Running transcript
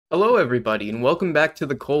Hello everybody and welcome back to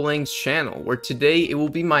the ColeLangs channel, where today it will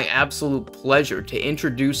be my absolute pleasure to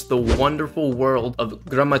introduce the wonderful world of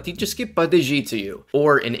grammaticky падежи to you,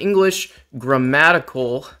 or in English,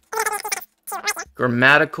 grammatical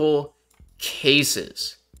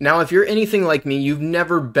cases. Now, if you're anything like me, you've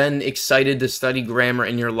never been excited to study grammar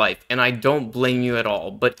in your life, and I don't blame you at all,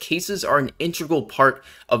 but cases are an integral part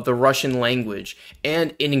of the Russian language,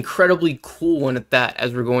 and an incredibly cool one at that,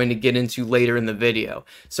 as we're going to get into later in the video.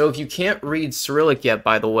 So if you can't read Cyrillic yet,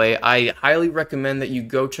 by the way, I highly recommend that you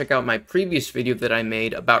go check out my previous video that I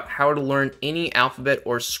made about how to learn any alphabet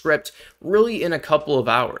or script really in a couple of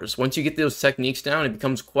hours. Once you get those techniques down, it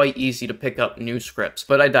becomes quite easy to pick up new scripts,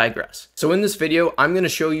 but I digress. So in this video, I'm going to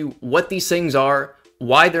show you what these things are,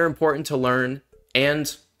 why they're important to learn,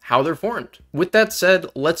 and how they're formed. With that said,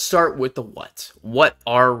 let's start with the what. What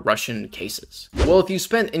are Russian cases? Well, if you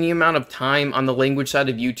spent any amount of time on the language side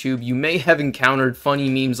of YouTube, you may have encountered funny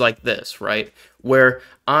memes like this, right? Where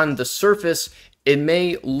on the surface, it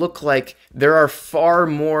may look like there are far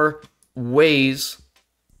more ways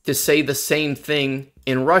to say the same thing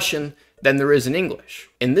in Russian than there is in English.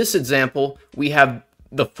 In this example, we have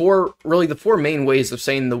the four main ways of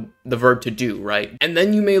saying the verb to do, right? And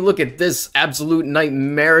then you may look at this absolute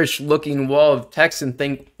nightmarish looking wall of text and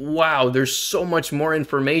think, wow, there's so much more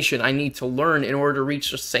information I need to learn in order to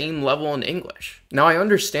reach the same level in English. Now, I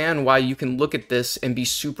understand why you can look at this and be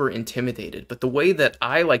super intimidated, but the way that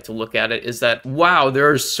I like to look at it is that, wow,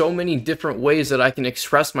 there are so many different ways that I can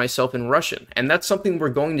express myself in Russian. And that's something we're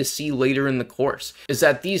going to see later in the course, is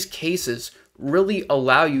that these cases really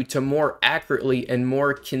allow you to more accurately and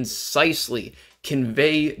more concisely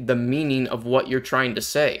convey the meaning of what you're trying to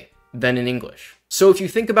say than in English. So if you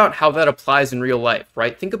think about how that applies in real life,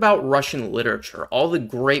 right? Think about Russian literature, all the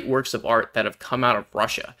great works of art that have come out of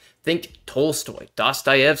Russia. Think Tolstoy,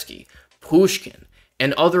 Dostoevsky, Pushkin,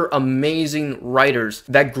 and other amazing writers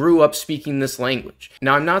that grew up speaking this language.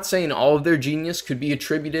 Now, I'm not saying all of their genius could be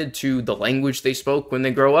attributed to the language they spoke when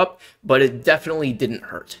they grow up, but it definitely didn't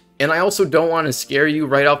hurt. And I also don't want to scare you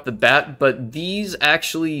right off the bat, but these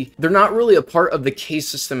actually, they're not really a part of the case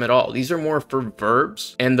system at all. These are more for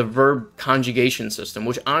verbs and the verb conjugation system,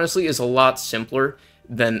 which honestly is a lot simpler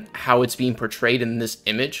than how it's being portrayed in this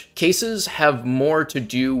image. Cases have more to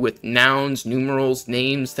do with nouns, numerals,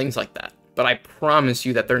 names, things like that. But I promise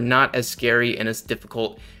you that they're not as scary and as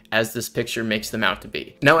difficult as this picture makes them out to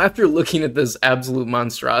be. Now, after looking at this absolute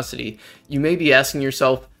monstrosity, you may be asking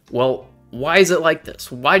yourself, well, why is it like this?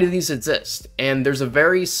 Why do these exist? And there's a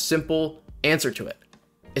very simple answer to it.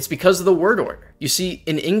 It's because of the word order. You see,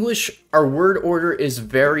 in English, our word order is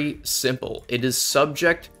very simple. It is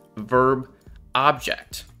subject, verb,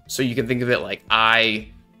 object. So you can think of it like I,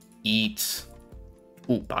 eat,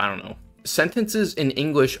 I don't know. Sentences in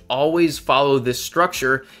English always follow this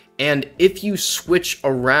structure, and if you switch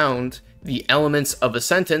around the elements of a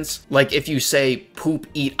sentence, like if you say poop,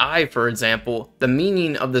 eat, I, for example, the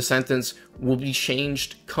meaning of the sentence will be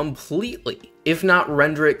changed completely, if not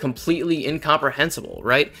render it completely incomprehensible,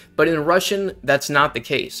 right? But in Russian, that's not the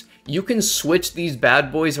case. You can switch these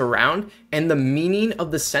bad boys around and the meaning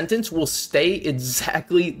of the sentence will stay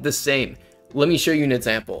exactly the same. Let me show you an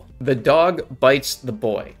example. The dog bites the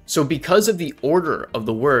boy. So because of the order of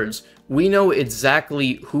the words, we know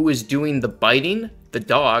exactly who is doing the biting, the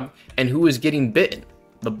dog, and who is getting bitten,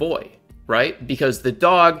 the boy, right? Because the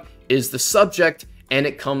dog is the subject and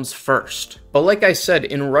it comes first. But like I said,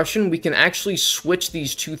 in Russian, we can actually switch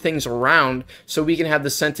these two things around so we can have the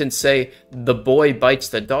sentence say, the boy bites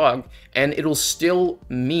the dog, and it'll still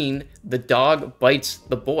mean the dog bites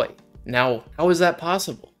the boy. Now, how is that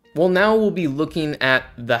possible? Well, now we'll be looking at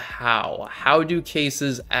the how. How do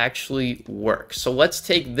cases actually work? So let's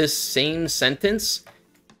take this same sentence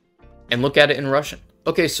and look at it in Russian.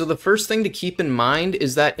 Okay, so the first thing to keep in mind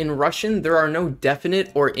is that in Russian, there are no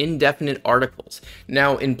definite or indefinite articles.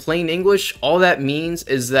 Now, in plain English, all that means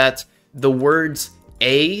is that the words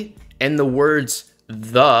a and the words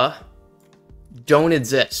the don't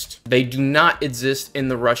exist. They do not exist in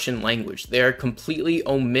the Russian language. They are completely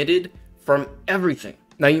omitted from everything.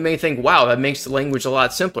 Now, you may think, wow, that makes the language a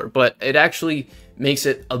lot simpler, but it actually makes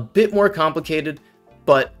it a bit more complicated,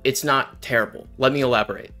 but it's not terrible. Let me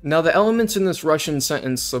elaborate. Now, the elements in this Russian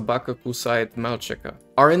sentence, "Собака кусает мальчика,"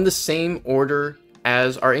 are in the same order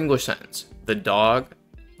as our English sentence. The dog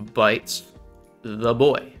bites the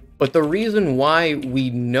boy. But the reason why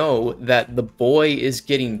we know that the boy is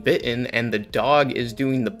getting bitten and the dog is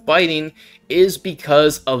doing the biting is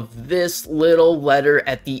because of this little letter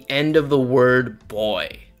at the end of the word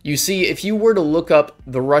boy. You see, if you were to look up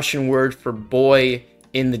the Russian word for boy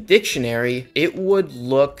in the dictionary, it would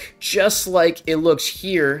look just like it looks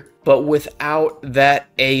here, but without that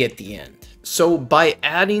A at the end. So by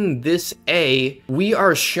adding this A, we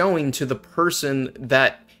are showing to the person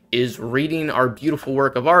that is reading our beautiful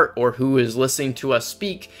work of art or who is listening to us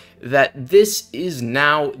speak that this is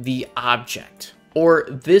now the object, or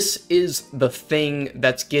this is the thing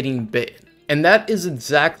that's getting bitten. And that is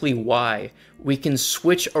exactly why we can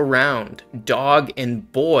switch around dog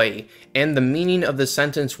and boy, and the meaning of the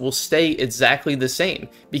sentence will stay exactly the same.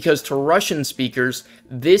 Because to Russian speakers,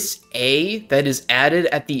 this A that is added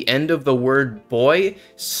at the end of the word boy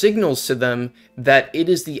signals to them that it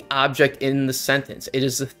is the object in the sentence. It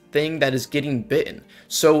is the thing that is getting bitten.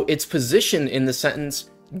 So its position in the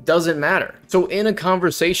sentence doesn't matter. So in a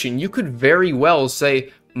conversation, you could very well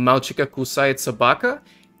say, "Malchika kusает собака,"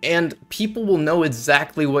 and people will know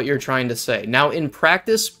exactly what you're trying to say. Now, in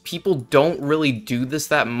practice, people don't really do this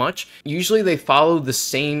that much. Usually they follow the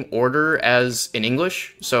same order as in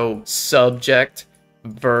English, so subject,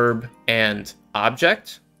 verb, and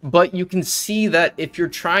object. But you can see that if you're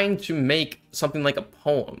trying to make something like a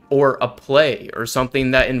poem or a play or something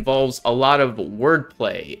that involves a lot of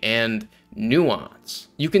wordplay and nuance,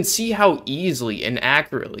 you can see how easily and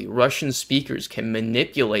accurately Russian speakers can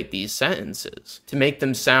manipulate these sentences to make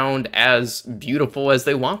them sound as beautiful as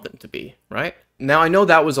they want them to be, right? Now, I know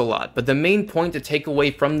that was a lot, but the main point to take away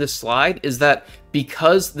from this slide is that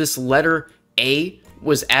because this letter A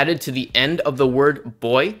was added to the end of the word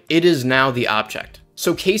boy, it is now the object.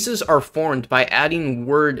 So cases are formed by adding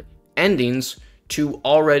word endings to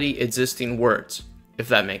already existing words, if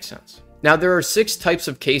that makes sense. Now, there are 6 types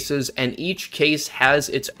of cases, and each case has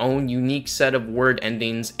its own unique set of word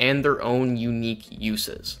endings and their own unique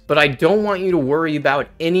uses. But I don't want you to worry about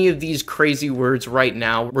any of these crazy words right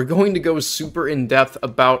now. We're going to go super in depth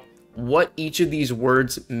about what each of these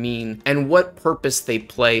words mean and what purpose they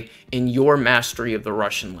play in your mastery of the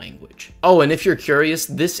Russian language. Oh, and if you're curious,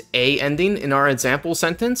 this A ending in our example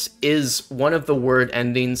sentence is one of the word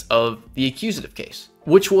endings of the accusative case,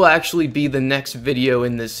 which will actually be the next video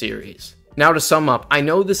in this series. Now, to sum up, I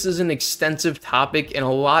know this is an extensive topic and a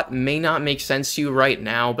lot may not make sense to you right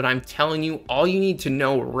now, but I'm telling you, all you need to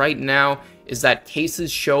know right now is that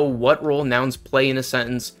cases show what role nouns play in a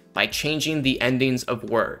sentence by changing the endings of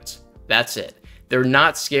words. That's it. They're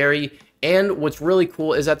not scary. And what's really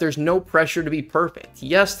cool is that there's no pressure to be perfect.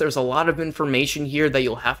 Yes, there's a lot of information here that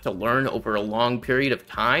you'll have to learn over a long period of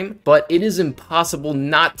time, but it is impossible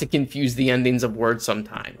not to confuse the endings of words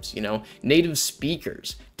sometimes. You know, native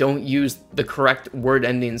speakers don't use the correct word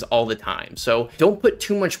endings all the time. So don't put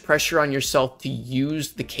too much pressure on yourself to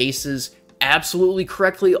use the cases absolutely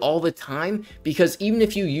correctly all the time, because even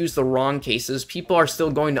if you use the wrong cases, people are still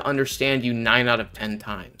going to understand you 9 out of 10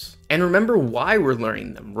 times. And remember why we're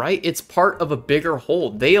learning them, right? It's part of a bigger whole.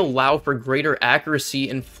 They allow for greater accuracy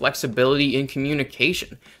and flexibility in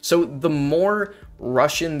communication. So the more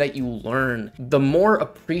Russian that you learn, the more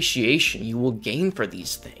appreciation you will gain for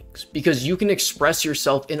these things, because you can express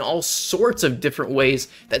yourself in all sorts of different ways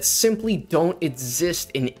that simply don't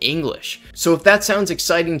exist in English. So if that sounds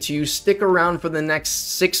exciting to you, stick around for the next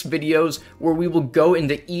 6 videos where we will go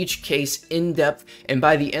into each case in depth, and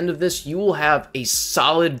by the end of this, you will have a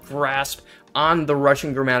solid grasp on the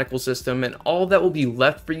Russian grammatical system, and all that will be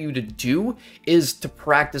left for you to do is to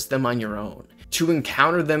practice them on your own, to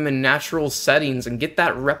encounter them in natural settings and get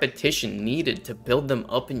that repetition needed to build them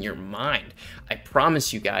up in your mind. I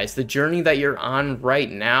promise you guys, the journey that you're on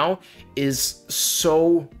right now is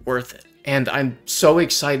so worth it. And I'm so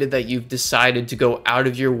excited that you've decided to go out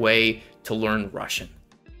of your way to learn Russian.